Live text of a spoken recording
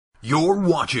You're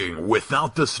watching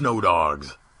Without the Snow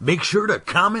Dogs. Make sure to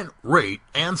comment, rate,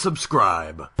 and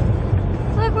subscribe.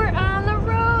 Look, we're on the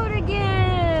road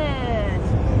again!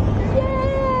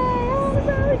 Yay! On the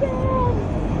road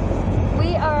again!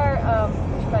 We are,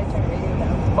 we should probably turn the radio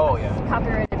down. Oh, yeah.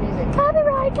 Copyrighted music.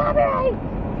 Copyright!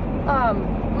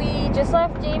 We just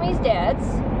left Jamie's dad's,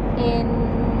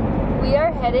 and we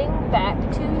are heading back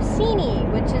to Seney,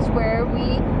 which is where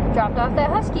we dropped off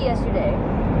that Husky yesterday.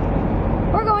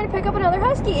 We're going to pick up another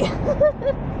Husky.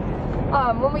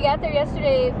 When we got there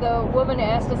yesterday, the woman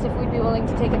asked us if we'd be willing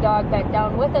to take a dog back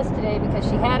down with us today because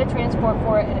she had a transport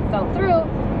for it and it fell through.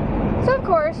 So of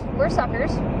course, we're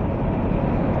suckers.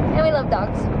 And we love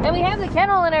dogs. And we have the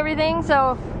kennel and everything,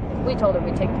 so we told her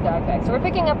we'd take the dog back. So we're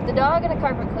picking up the dog and a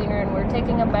carpet cleaner and we're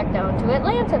taking them back down to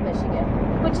Atlanta, Michigan,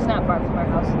 which is not far from our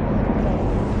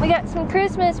house. We got some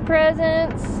Christmas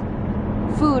presents.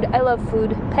 Food, I love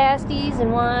food. Pasties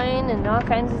and wine and all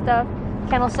kinds of stuff.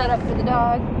 Kennel set up for the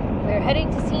dog. We're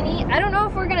heading to Seney. I don't know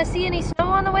if we're gonna see any snow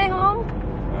on the way home.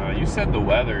 You said the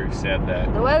weather said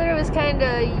that. The weather was kind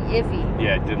of iffy.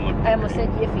 Yeah, it didn't look I almost said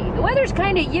yiffy. The weather's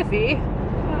kind of yiffy.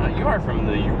 You are from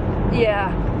the...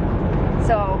 Yeah.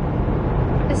 So,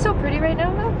 it's so pretty right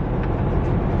now though.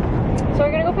 So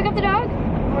we're gonna go pick up the dog.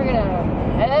 And we're gonna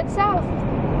head south.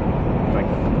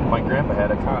 My grandpa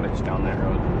had a cottage down that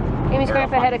road. Amy's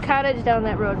grandpa had a cottage down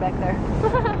that road back there.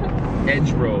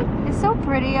 Edge Road. It's so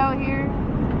pretty out here.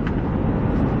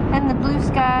 And the blue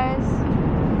skies.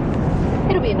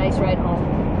 It'll be a nice ride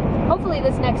home. Hopefully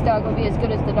this next dog will be as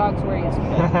good as the dogs were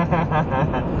yesterday.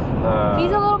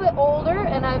 He's a little bit older,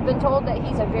 and I've been told that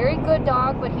he's a very good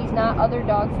dog, but he's not other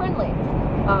dog friendly.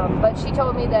 But she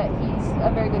told me that he's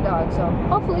a very good dog, so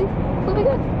hopefully he'll be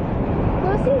good.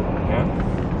 We'll see. Yeah.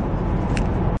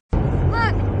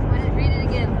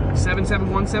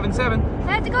 77177.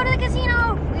 I have to go to the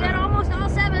casino. We got almost all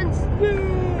sevens.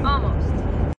 Yay. Almost.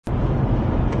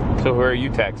 So who are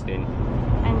you texting?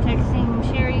 I'm texting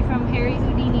Sherry from Harry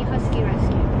Houdini Husky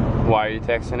Rescue. Why are you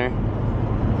texting her?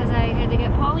 Because I had to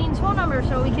get Pauline's phone number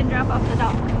so we can drop off the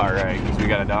dog. Alright, because we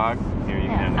got a dog. Here you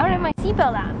can. I don't have my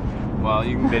seatbelt on. Well,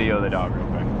 you can video the dog real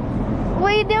quick.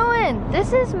 What are you doing?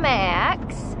 This is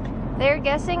Max. They're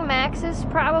guessing Max is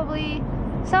probably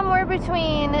somewhere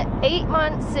between 8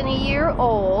 months and a year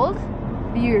old.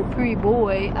 You're a pretty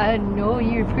boy. I know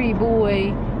you're a pretty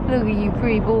boy. Look at you,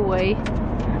 pretty boy.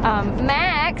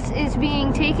 Max is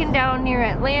being taken down near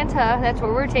Atlanta. That's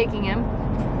where we're taking him.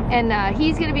 And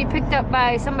he's going to be picked up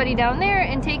by somebody down there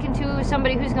and taken to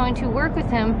somebody who's going to work with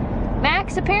him.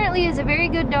 Max apparently is a very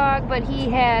good dog, but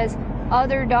he has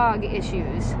other dog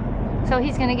issues. So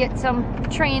he's going to get some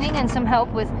training and some help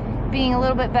with being a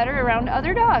little bit better around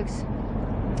other dogs.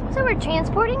 So we're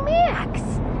transporting Max.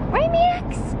 Right,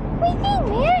 Max? What do you think,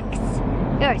 Max?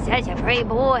 You're such a pretty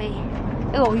boy.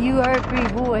 Oh, you are a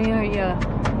pretty boy, aren't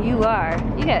you? You are.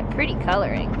 You got pretty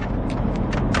coloring.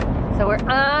 So we're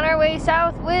on our way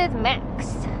south with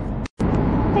Max.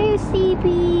 Hey,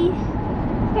 CP.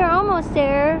 They're almost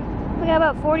there. We got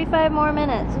about 45 more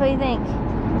minutes. What do you think?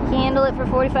 Can you handle it for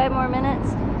 45 more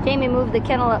minutes? Jamie moved the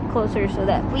kennel up closer so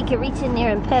that we can reach in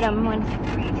there and pet him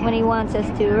when he wants us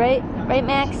to, right? Right,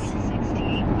 Max?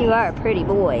 You are a pretty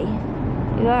boy.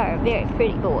 You are a very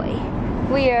pretty boy.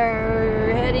 We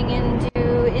are heading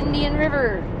into Indian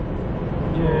River.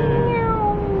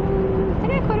 Yeah. I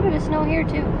got quite a bit of snow here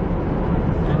too.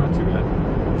 Yeah, not too bad.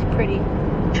 It's pretty.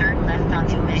 Turn left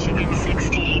onto Michigan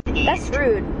 68 East. That's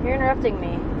rude. You're interrupting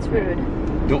me. It's rude.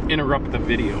 Don't interrupt the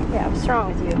video. Yeah, what's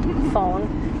wrong with you, phone?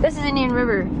 This is Indian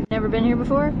River. If you've never been here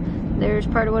before, there's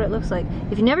part of what it looks like.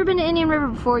 If you've never been to Indian River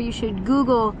before, you should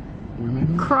Google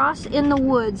Cross in the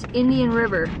Woods, Indian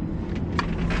River.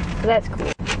 So that's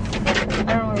cool. I don't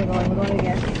know where we're going. We're going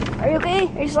again. Are you okay?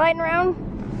 Are you sliding around?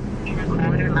 In a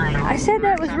quarter mile. I said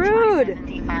that was rude.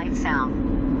 75 south.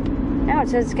 Now it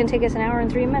says it's going to take us an hour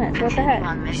and 3 minutes. What the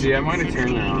heck? See, I might have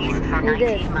turned that on. You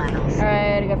did.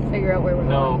 Alright, I got to figure out where we're going.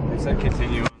 No, I said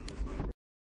continue.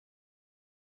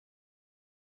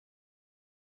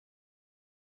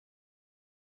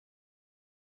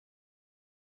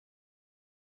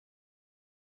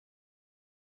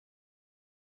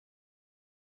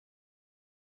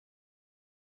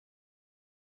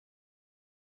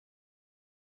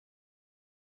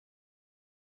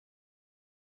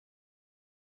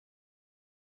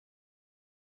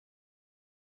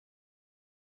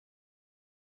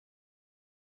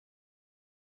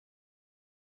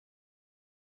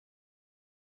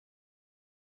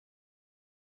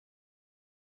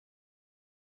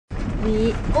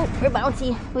 We're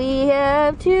bouncy. We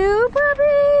have 2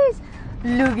 puppies.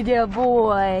 Look at that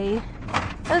boy.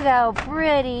 Look how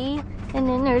pretty. And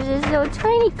then there's this little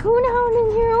tiny coonhound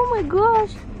in here. Oh my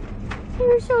gosh.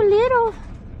 You're so little.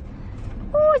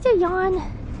 Oh, it's a yawn.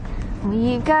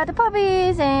 We've got the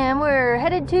puppies and we're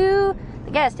headed to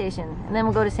the gas station. And then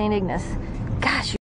we'll go to St. Ignace. Gosh.